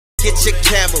Get your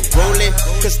camera rolling,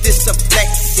 cause this a flex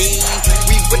scene.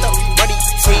 We with a money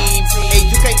team, and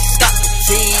you can't stop the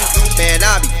team. Man,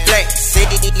 I be flexing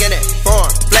in that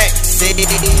farm, flexing. Get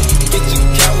your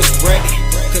cameras ready,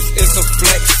 cause it's a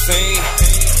flex scene.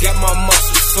 Got my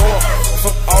muscles sore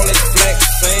from all this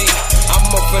flexing. I'm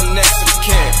a finesse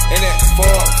kid in that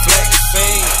farm,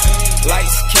 flexing.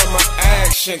 Lights, camera,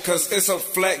 action, cause it's a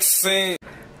flex scene.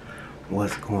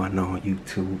 What's going on,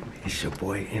 YouTube? It's your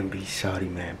boy MB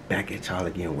Shawty, man. Back at y'all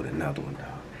again with another one,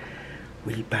 dog.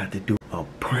 We about to do a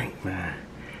prank, man.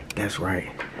 That's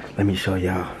right. Let me show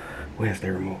y'all. Where's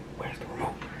the remote? Where's the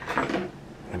remote?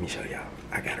 Let me show y'all.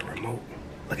 I got a remote.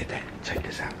 Look at that. Check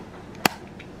this out.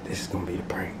 This is gonna be the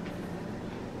prank.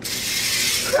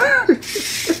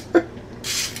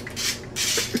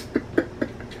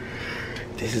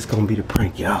 This is gonna be the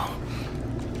prank, y'all.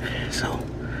 So,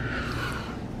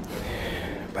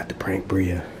 about to prank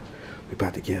Bria. We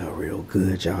about to get her real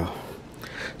good, y'all.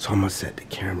 So I'm gonna set the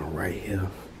camera right here.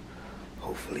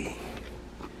 Hopefully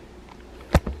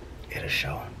it'll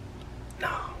show. No,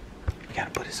 we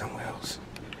gotta put it somewhere else.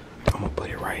 I'm gonna put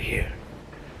it right here.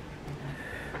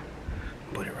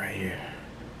 Put it right here.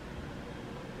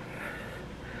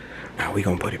 Now we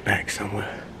gonna put it back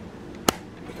somewhere.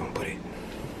 We gonna put it.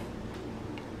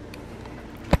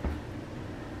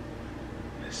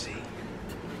 Let's see.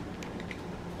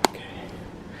 Okay.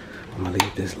 I'm gonna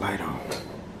leave this light on.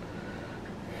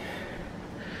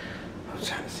 I'm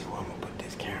trying to see where I'm gonna put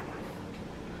this camera.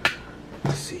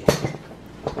 Let's see.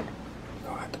 I'm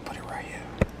gonna have to put it right here.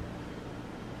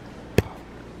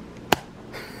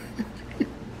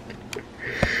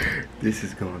 This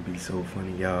is gonna be so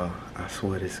funny, y'all. I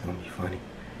swear this is gonna be funny.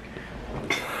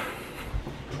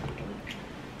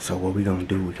 So what we gonna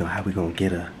do? How we gonna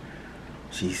get her?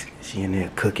 She in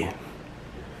there cooking.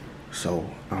 So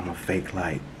I'ma fake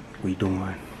like we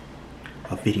doing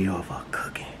a video of her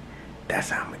cooking. That's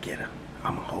how I'ma get her.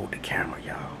 I'ma hold the camera,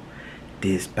 y'all.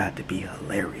 This about to be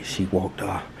hilarious. She walked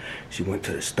off. She went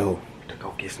to the store to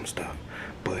go get some stuff.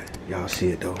 But y'all see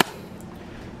it though.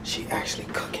 She actually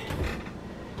cooking.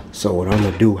 So what I'm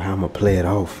gonna do, how I'm gonna play it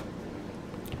off,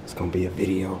 it's gonna be a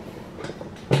video.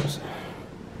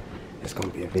 It's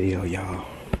gonna be a video, y'all,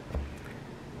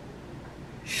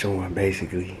 showing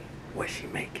basically what she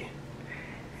making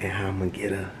and how I'm gonna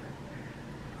get her.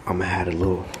 I'm gonna have the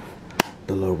little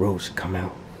roach come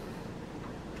out.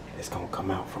 It's gonna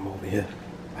come out from over here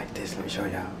like this. Let me show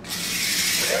y'all.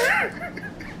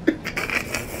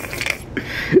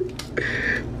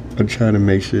 I'm trying to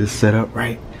make sure it's set up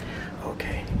right.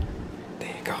 Okay,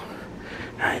 there you go.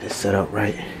 Alright, it's set up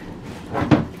right.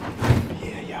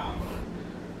 Yeah, y'all.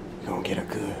 We're gonna get her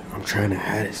good. I'm trying to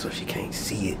hide it so she can't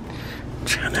see it. I'm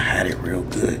trying to hide it real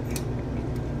good.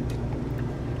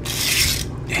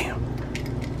 Damn.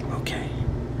 Okay.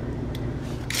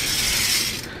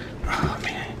 Oh,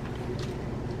 man.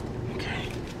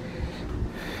 Okay.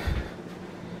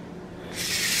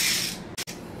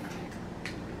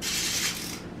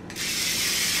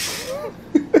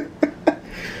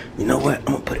 You know what? I'm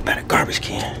gonna put it by the garbage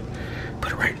can.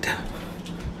 Put it right there.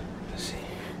 Let's see.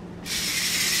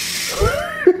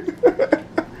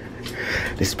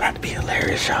 This is about to be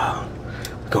hilarious, y'all.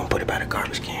 We're gonna put it by the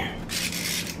garbage can.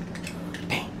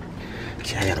 Dang.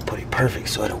 See, I gotta put it perfect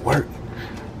so it'll work.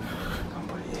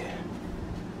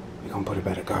 We're gonna put it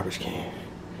by the garbage can.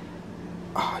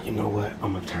 Oh, you know what?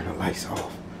 I'm gonna turn the lights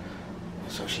off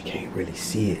so she can't really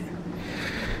see it.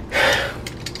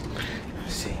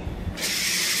 Let's see.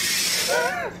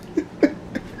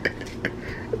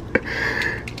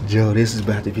 Joe, this is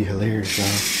about to be hilarious,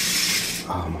 y'all.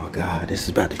 Oh my God, this is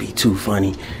about to be too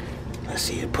funny. Let's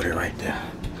see it, put it right there.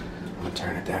 I'm gonna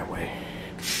turn it that way.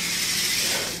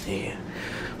 Yeah,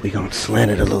 we gonna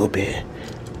slant it a little bit.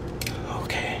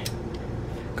 Okay,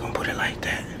 gonna put it like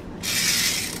that.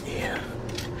 Yeah,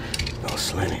 gonna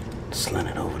slant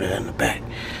it over there in the back.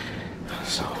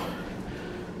 So,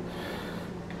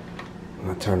 I'm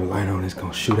gonna turn the light on, it's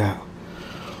gonna shoot out.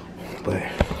 But,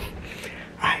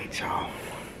 alright, y'all.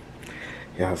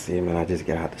 Y'all see, man, I just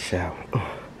got out the shower.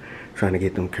 Trying to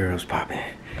get them curls popping.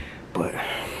 But,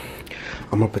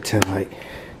 I'm gonna pretend like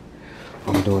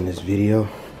I'm doing this video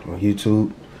on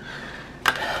YouTube.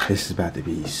 This is about to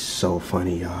be so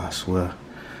funny, y'all, I swear.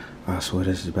 I swear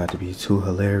this is about to be too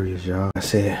hilarious, y'all. I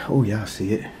said, oh, y'all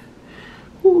see it.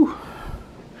 Woo.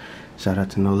 Shout out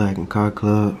to No Lagging Car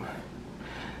Club.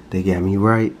 They got me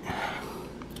right.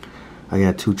 I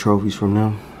got 2 trophies from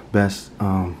them. Best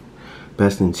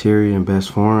interior and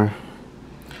best foreign.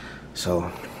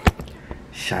 So,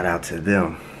 shout out to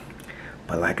them.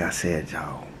 But like I said,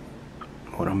 y'all,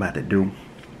 what I'm about to do,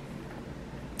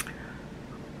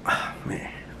 oh,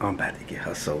 man, I'm about to get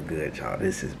her so good, y'all.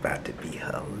 This is about to be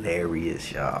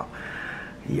hilarious, y'all.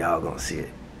 Y'all gonna see it.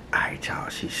 Alright, y'all.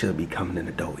 She should be coming in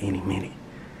the door any minute.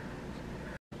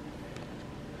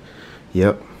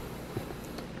 Yep.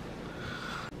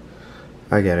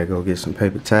 I gotta go get some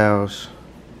paper towels.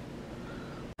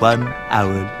 1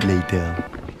 hour later.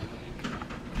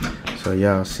 So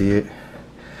y'all see it.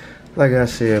 Like I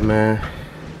said, man.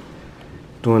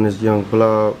 Doing this young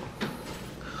vlog.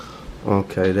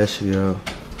 Okay, there she go.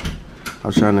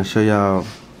 I'm trying to show y'all.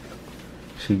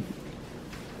 She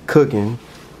cooking.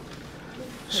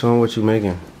 Show them what you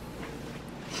making.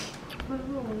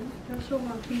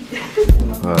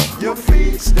 Your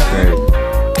feet stay.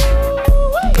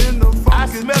 I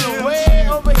smell them way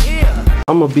over here.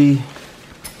 I'm gonna be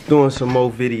doing some more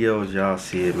videos. Y'all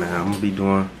see it, man. I'm gonna be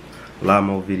doing a lot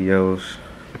more videos.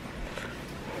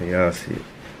 Y'all see it.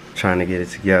 Trying to get it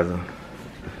together.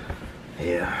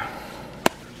 Yeah.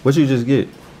 What you just get?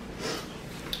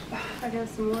 I got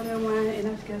some water and wine, and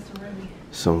I just got some Remy.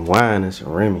 Some wine and some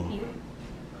Remy.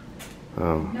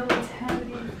 No, it's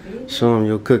heavy. Show them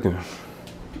your cooking.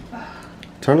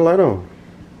 Turn the light on.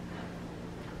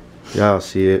 Y'all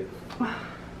see it.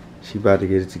 She about to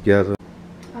get it together.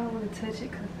 I don't want to touch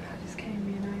it because I just came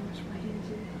in and I ain't washed my hands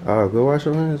yet. Oh, go wash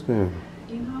your hands then.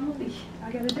 You know, I'm gonna be,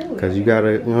 I gotta do it. Cause you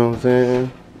gotta, you know what I'm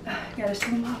saying? Gotta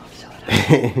show them off. Show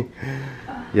it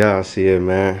off. Y'all see it,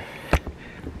 man.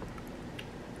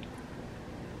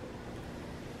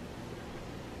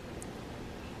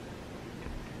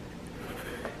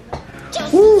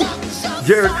 Woo!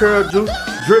 Jerry curl juice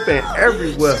dripping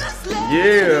everywhere.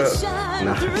 Yeah.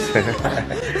 Nah.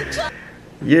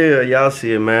 Yeah, y'all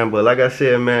see it, man. But like I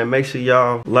said, man, make sure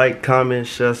y'all like, comment,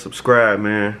 share, subscribe,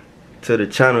 man, to the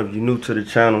channel if you're new to the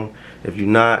channel. If you're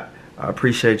not, I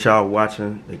appreciate y'all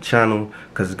watching the channel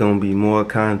because it's gonna be more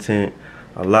content,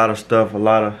 a lot of stuff,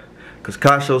 cause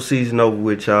car show season over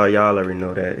with, y'all. Y'all already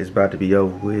know that it's about to be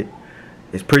over with.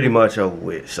 It's pretty much over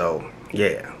with. So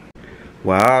yeah.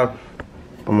 Well,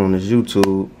 I'm on this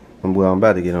YouTube. Well, I'm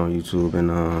about to get on YouTube,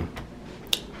 and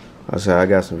I said I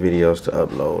got some videos to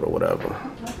upload or whatever.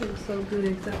 I feel so good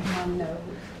except for my nose.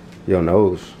 Your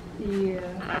nose? Yeah.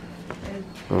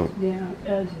 Down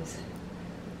edges.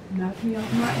 Knock me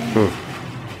off my ass.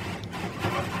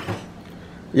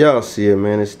 Y'all see it,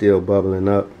 man. It's still bubbling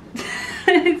up.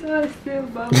 It's all still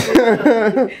bubbling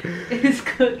up. It's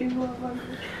cooking, motherfucker.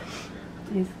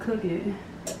 It's cooking.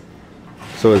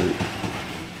 So is it?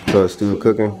 So it's still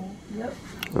cooking? Yep.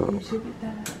 Oh. You should get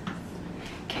that.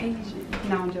 Cajun.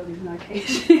 No, I'm joking. It's not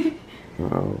Cajun.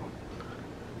 Oh.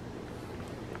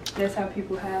 That's how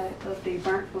people hide up they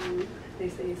burnt food. They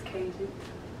say it's Cajun.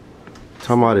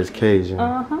 Talking about this Cajun.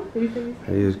 Uh-huh. It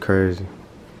is crazy.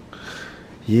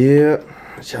 Yeah.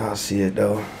 Y'all see it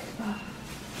though.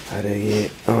 How they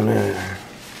get on there.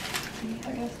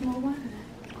 I got some more wine.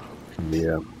 Yeah.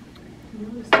 You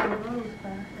was so rose by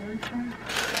every time.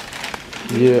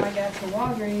 Yeah. I got some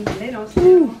Walgreens and they don't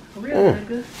smell real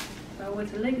liquor. So I went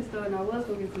to the liquor store and I was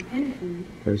going to get some Hennessy.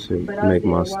 That shit But I make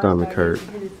said, my why stomach start hurt.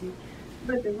 getting Hennessy?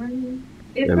 But the Remy,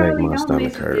 it That make probably my don't stomach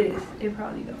mix with hurt. this. It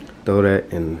probably don't. Throw that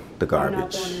in the I'm not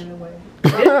garbage. throwing it away.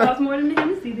 This costs more than the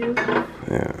Hennessy do.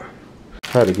 Yeah. I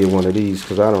had to get one of these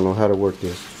because I don't know how to work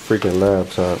this freaking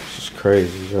laptop. It's just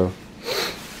crazy, yo.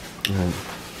 Yeah.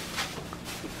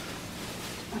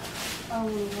 I don't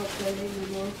want to walk that late no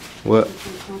more. What? I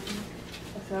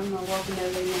said, I'm not walking that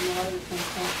late no more. I just want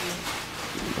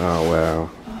to Oh, wow.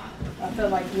 I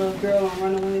felt like the little girl on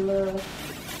Runaway Love.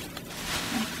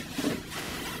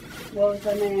 What was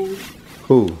her name?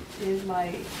 Who? It's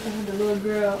like the little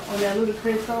girl on that little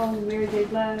Chris song, Mary J.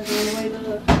 Blige, Runaway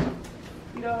Love.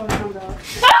 You know what I'm talking about?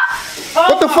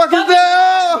 What the fuck is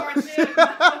that?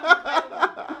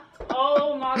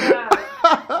 Oh my god.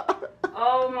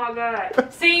 Oh my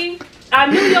god. See, I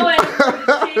knew your ass was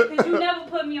this shit because you never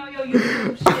put me on your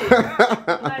YouTube shit.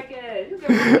 Like ass. You get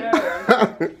my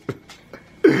nerves.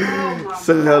 Oh my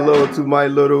Say hello to my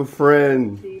little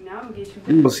friend. See, now I'm gonna get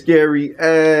you. You scary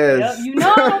ass. Yep, you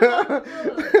know.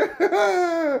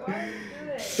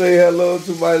 Say hello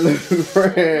to my little Now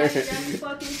friend. you got me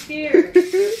fucking scared.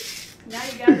 Now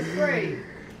you got to spray.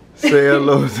 Say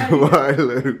hello to my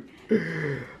little.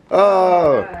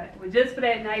 Oh. God. Well, just for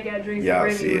that, now you got to drink Y'all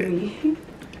some see Remy with me.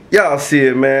 Y'all see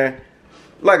it, man.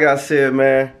 Like I said,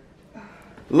 man.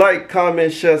 Like,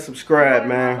 comment, share, subscribe,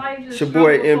 man. It's your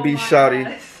boy MB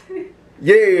Shawty.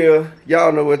 Yeah,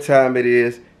 y'all know what time it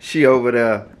is. She over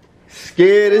there,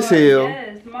 scared as hell.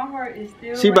 Yes, my heart is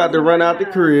still. She about to run out the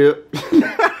crib.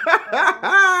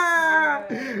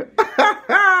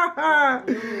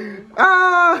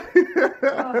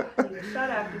 Shut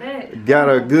after that. Got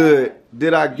a good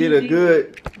did I get a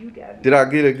good? Did I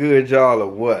get a good, y'all, or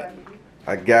what?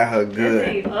 I got her good. That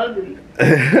ain't ugly.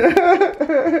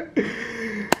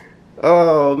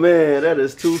 Oh man, that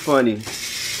is too funny.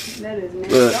 That is nasty.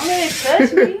 Don't let it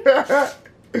touch me.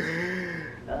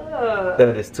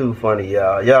 That is too funny,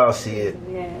 y'all. Y'all see it.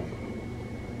 Yeah.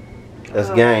 That's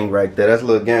gang right there. That's a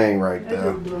little gang right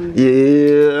there.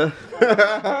 Yeah.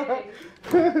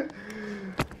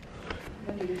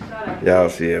 Y'all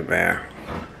see it, man.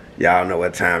 Y'all know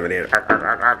what time it is.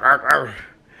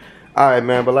 Alright,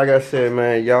 man, but like I said,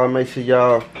 man, y'all make sure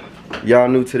y'all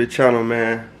new to the channel,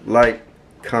 man. Like,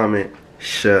 comment,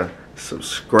 share,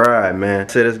 subscribe, man.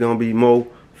 Said there's gonna be more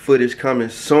footage coming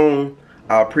soon.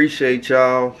 I appreciate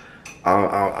y'all.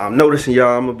 I'm noticing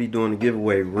y'all, I'm gonna be doing a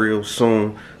giveaway real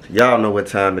soon. So y'all know what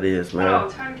time it is,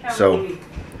 man. So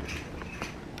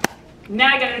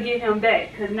now I gotta get him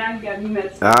back, cause now you got me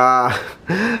messed up.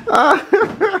 Now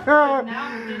I'm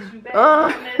gonna get you back.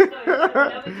 You messed up. I'll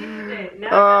never get you back. Now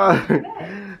I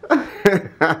gotta get you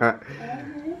back.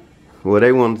 Well,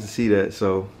 they wanted to see that,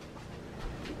 so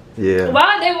yeah.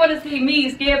 Why they want to see me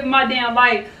scared for my damn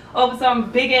life over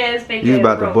some big ass fake? You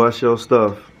about to bust your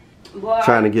stuff. Boy,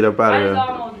 trying to get up out of there. I just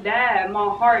almost died. My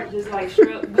heart just like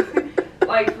struck.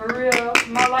 Like for real,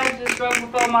 my life just struck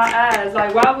before my eyes.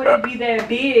 Like why would it be that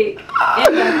big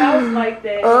in the house like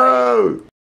that? Oh.